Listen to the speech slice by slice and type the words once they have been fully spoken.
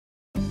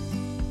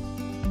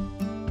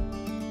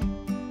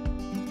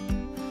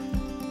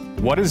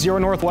What is Your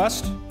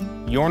Northwest?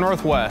 Your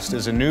Northwest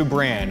is a new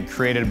brand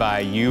created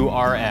by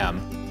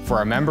URM for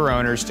our member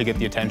owners to get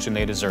the attention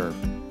they deserve.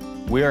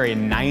 We are a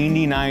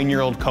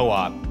 99-year-old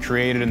co-op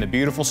created in the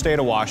beautiful state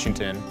of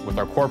Washington with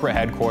our corporate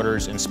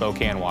headquarters in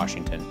Spokane,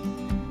 Washington.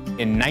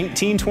 In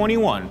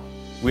 1921,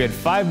 we had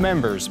 5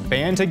 members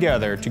band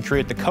together to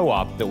create the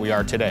co-op that we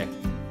are today.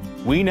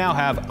 We now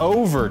have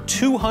over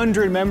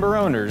 200 member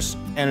owners,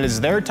 and it is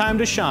their time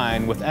to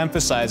shine with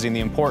emphasizing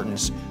the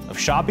importance of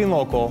shopping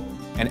local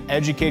and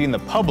educating the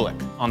public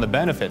on the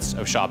benefits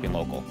of shopping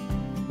local.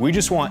 We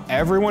just want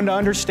everyone to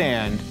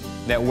understand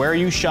that where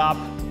you shop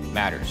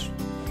matters.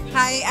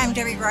 Hi, I'm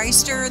Debbie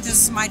Reister.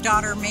 This is my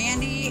daughter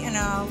Mandy, and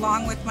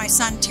along with my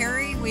son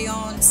Terry, we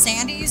own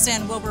Sandy's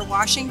in Wilbur,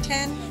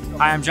 Washington.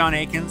 Hi, I'm John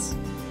Akins.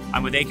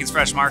 I'm with Akins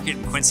Fresh Market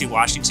in Quincy,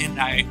 Washington.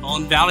 I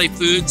own Valley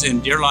Foods in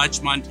Deer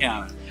Lodge,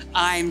 Montana.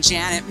 I'm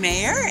Janet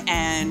Mayer,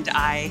 and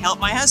I help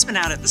my husband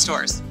out at the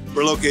stores.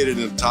 We're located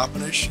in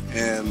Toppenish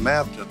and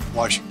Mabton,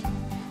 Washington.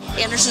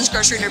 Anderson's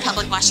Grocery in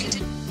Republic,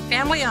 Washington.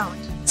 Family owned.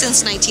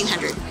 Since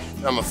 1900.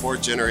 I'm a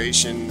 4th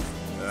generation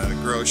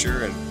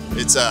grocer, and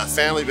it's a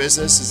family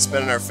business. It's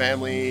been in our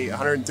family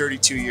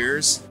 132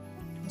 years.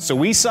 So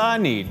we saw a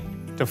need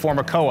to form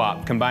a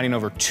co-op combining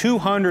over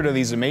 200 of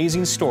these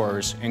amazing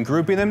stores and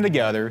grouping them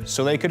together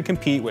so they could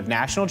compete with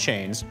national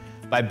chains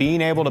by being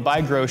able to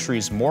buy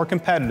groceries more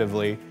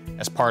competitively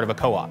as part of a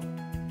co-op.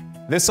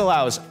 This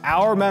allows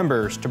our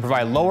members to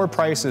provide lower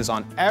prices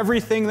on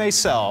everything they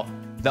sell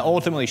that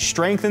ultimately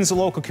strengthens the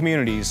local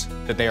communities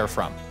that they are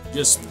from.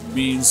 Just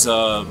means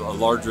a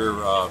larger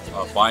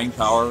buying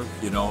power,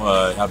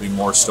 having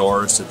more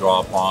stores to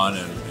draw upon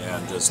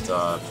and just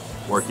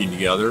working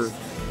together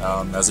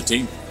as a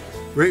team.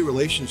 Great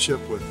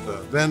relationship with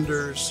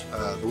vendors.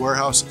 The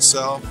warehouse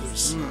itself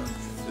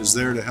is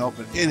there to help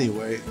in any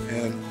way,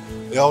 and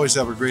they always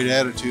have a great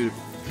attitude.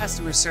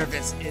 Customer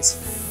service is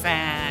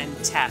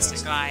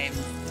fantastic. I am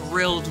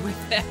thrilled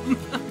with them.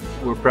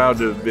 We're proud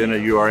to have been a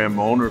URM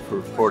owner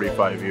for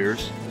 45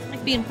 years.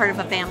 Like being part of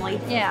a family.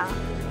 Yeah.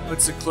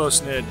 It's a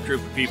close-knit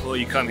group of people.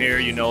 You come here,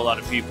 you know a lot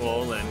of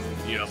people, and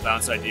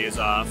bounce ideas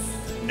off,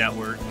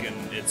 network, and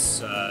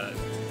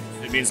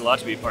it means a lot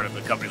to be part of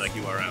a company like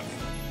URM.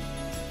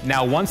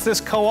 Now, once this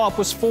co-op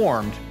was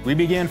formed, we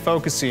began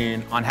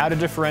focusing on how to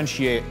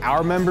differentiate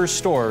our members'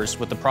 stores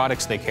with the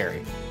products they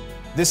carry.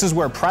 This is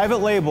where private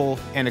label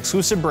and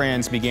exclusive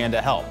brands began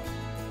to help.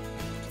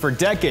 For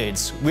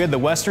decades, we had the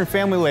Western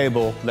Family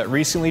label that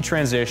recently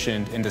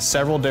transitioned into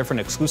several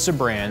different exclusive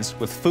brands,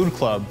 with Food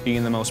Club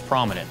being the most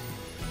prominent.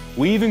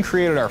 We even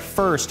created our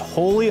first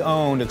wholly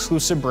owned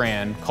exclusive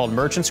brand called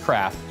Merchants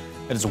Craft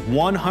that is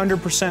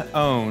 100%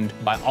 owned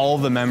by all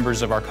of the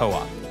members of our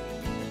co-op.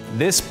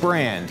 This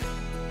brand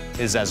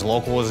is as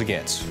local as it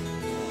gets.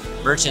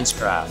 Merchants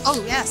Craft.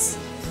 Oh, yes.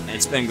 And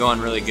it's been going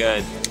really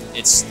good.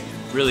 It's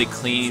really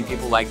clean,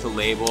 people like the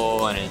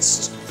label, and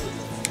it's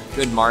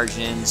good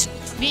margins.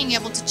 Being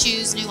able to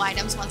choose new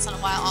items once in a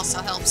while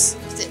also helps,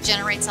 because it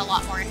generates a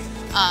lot more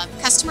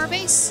customer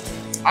base.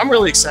 I'm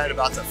really excited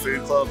about the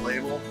Food Club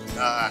label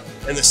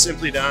and the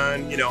Simply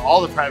Done,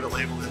 all the private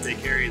label that they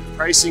carry. The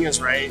pricing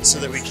is right so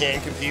that we can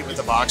compete with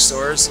the box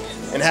stores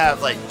and have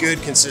good,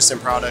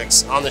 consistent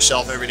products on the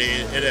shelf every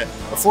day at an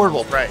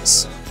affordable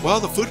price. Well,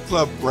 the Food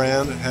Club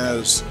brand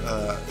has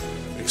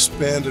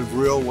expanded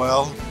real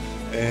well,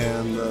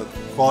 and the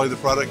quality of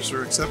the products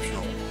are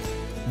exceptional.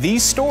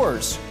 These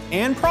stores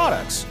and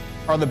products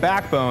are the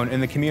backbone in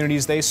the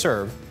communities they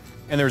serve,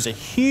 and there's a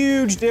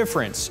huge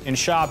difference in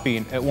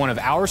shopping at one of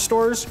our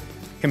stores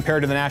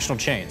compared to the national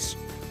chains.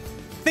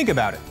 Think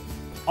about it.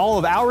 All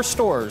of our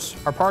stores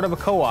are part of a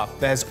co-op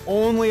that has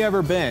only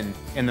ever been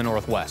in the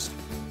Northwest.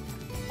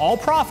 All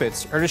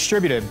profits are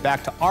distributed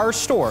back to our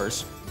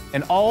stores,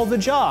 and all the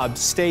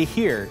jobs stay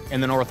here in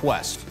the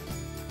Northwest.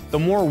 The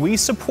more we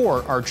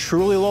support our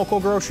truly local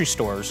grocery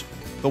stores,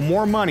 the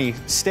more money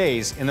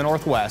stays in the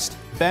Northwest,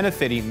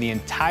 benefiting the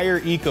entire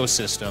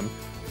ecosystem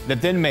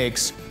that then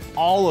makes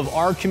all of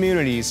our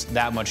communities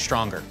that much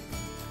stronger.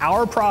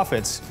 Our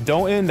profits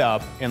don't end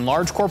up in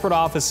large corporate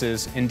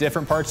offices in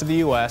different parts of the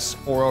US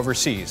or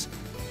overseas.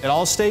 It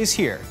all stays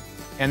here,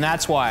 and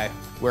that's why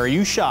where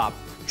you shop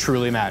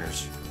truly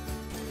matters.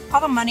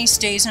 All the money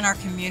stays in our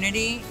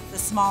community. The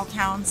small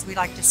towns, we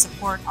like to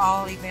support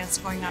all events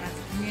going on in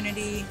the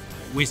community.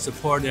 We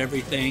support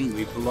everything.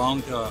 We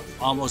belong to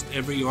almost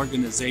every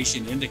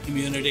organization in the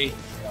community.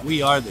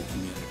 We are the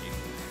community.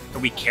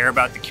 We care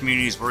about the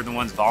communities. We're the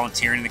ones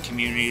volunteering in the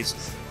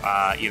communities,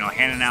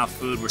 handing out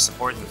food. We're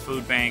supporting the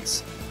food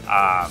banks.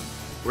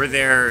 We're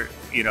there,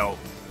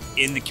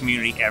 in the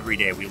community every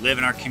day. We live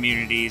in our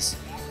communities.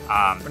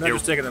 We're not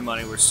just taking the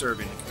money, we're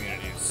serving the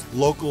communities.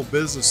 Local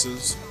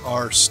businesses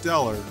are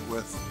stellar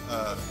with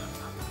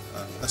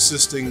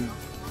assisting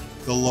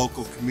the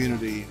local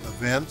community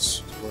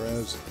events,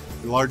 whereas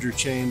the larger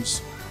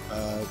chains,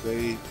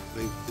 they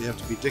have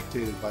to be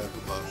dictated by up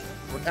above.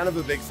 We're kind of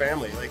a big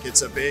family.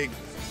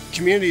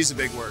 Community is a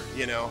big word,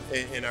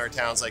 in our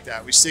towns like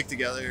that. We stick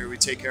together, we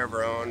take care of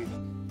our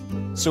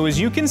own. So as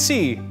you can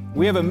see,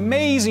 we have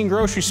amazing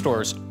grocery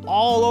stores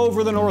all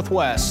over the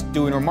Northwest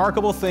doing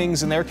remarkable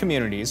things in their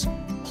communities.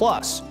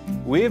 Plus,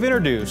 we have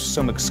introduced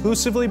some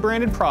exclusively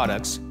branded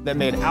products that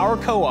made our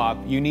co-op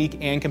unique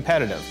and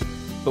competitive.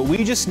 But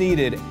we just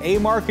needed a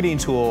marketing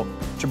tool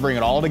to bring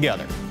it all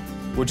together,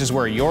 which is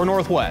where Your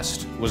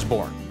Northwest was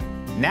born.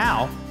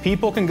 Now,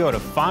 people can go to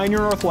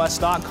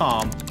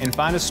findyournorthwest.com and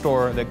find a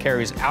store that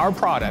carries our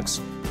products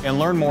and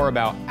learn more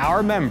about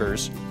our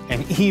members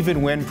and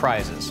even win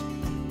prizes.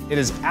 It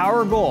is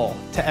our goal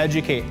to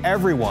educate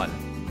everyone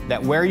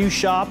that where you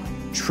shop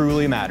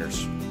truly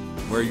matters.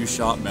 Where you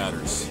shop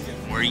matters.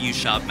 Where you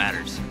shop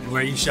matters.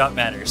 Where you shop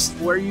matters.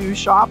 Where you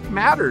shop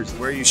matters.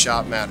 Where you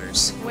shop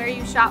matters. Where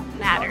you shop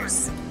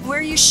matters.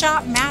 Where you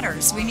shop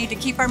matters. We need to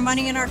keep our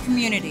money in our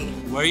community.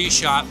 Where you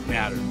shop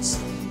matters.